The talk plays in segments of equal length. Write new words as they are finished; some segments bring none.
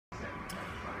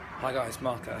Hi guys,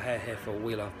 Mark O'Hare here for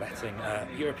We Love Betting.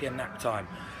 European nap time.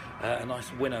 A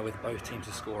nice winner with both teams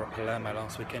to score at Palermo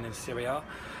last weekend in Serie A.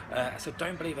 So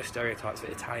don't believe those stereotypes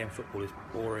that Italian football is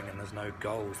boring and there's no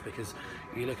goals, because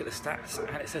you look at the stats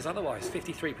and it says otherwise.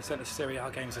 53% of Serie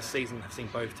A games this season have seen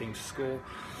both teams score.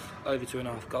 Over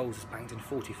 2.5 goals is banked in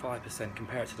 45%.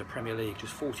 Compare it to the Premier League,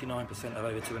 just 49% of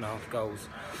over 2.5 goals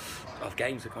of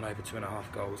games have gone over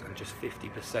 2.5 goals, and just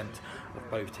 50%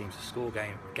 of both teams to score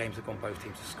games have gone both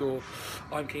teams to score.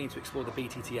 I'm keen to explore the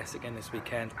BTTS again this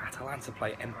weekend. Atalanta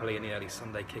play Empoli in the early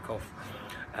Sunday kickoff.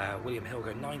 William Hill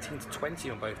go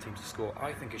 19-20 on both teams to score.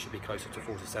 I think it should be closer to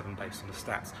 4-7 based on the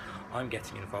stats. I'm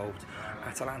getting involved.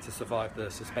 Atalanta survived the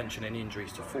suspension and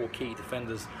injuries to 4 key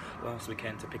defenders last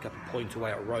weekend to pick up a point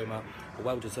away at Roma, a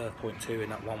well-deserved point too in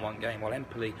that 1-1 game, while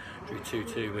Empoli drew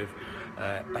 2-2 with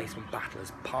basement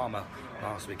battlers Parma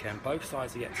last weekend. Both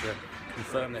sides are yet to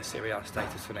confirm their Serie A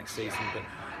status for next season, but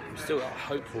I'm still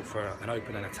hopeful for an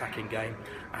open and attacking game.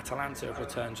 Atalanta have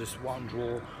returned just 4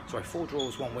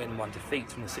 draws, 1 win, 1 defeat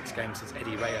from the 6 games since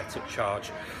Eddie Rea took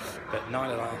charge. But 9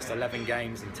 of the last 11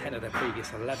 games and 10 of their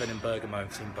previous 11 in Bergamo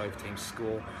have seen both teams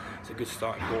score. It's a good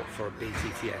starting point for a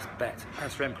BTTS bet.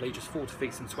 As for Empoli, just 4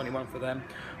 defeats and 21 for them.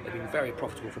 They've been very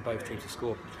profitable for both teams to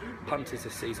score punters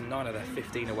this season. 9 of their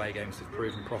 15 away games have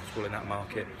proven profitable in that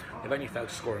market. They've only failed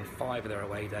to score in 5 of their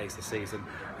away days this season,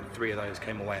 and 3 of those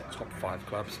came away at top 5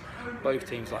 clubs. Both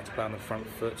teams like to play on the front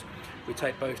foot. We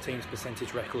take both teams'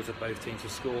 percentage records of both teams to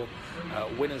score.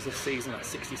 Winners this season at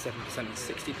 67% and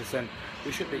 60%.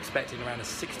 We should be expecting around a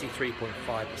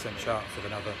 63.5% chance of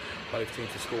another both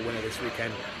teams to score winner this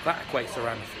weekend. That equates to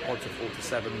around odds of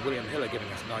 4-7. William Hill are giving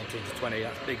us 19-20.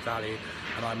 That's big value,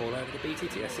 and I'm all over the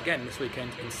BTTS again this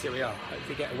weekend in Serie A.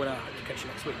 Hopefully get a winner. Hope to catch you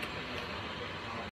next week.